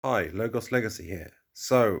Hi, Logos Legacy here.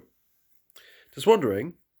 So, just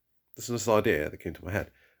wondering, this is this idea that came to my head.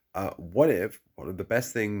 What if one of the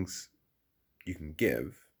best things you can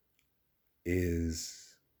give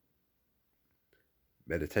is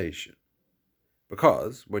meditation?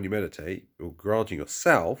 Because when you meditate, you're granting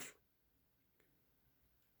yourself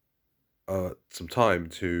some time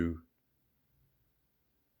to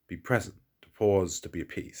be present, to pause, to be at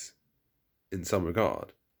peace in some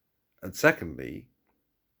regard. And secondly,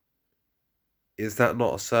 is that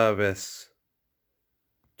not a service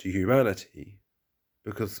to humanity?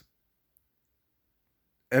 Because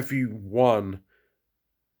everyone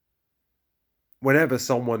whenever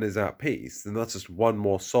someone is at peace, then that's just one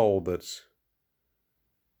more soul that's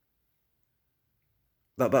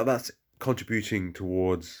contributing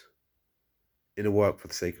towards inner work for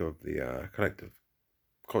the sake of the collective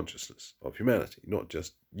consciousness of humanity, not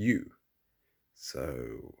just you.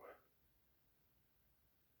 So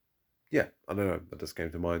yeah, I don't know. That just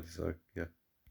came to mind. So yeah.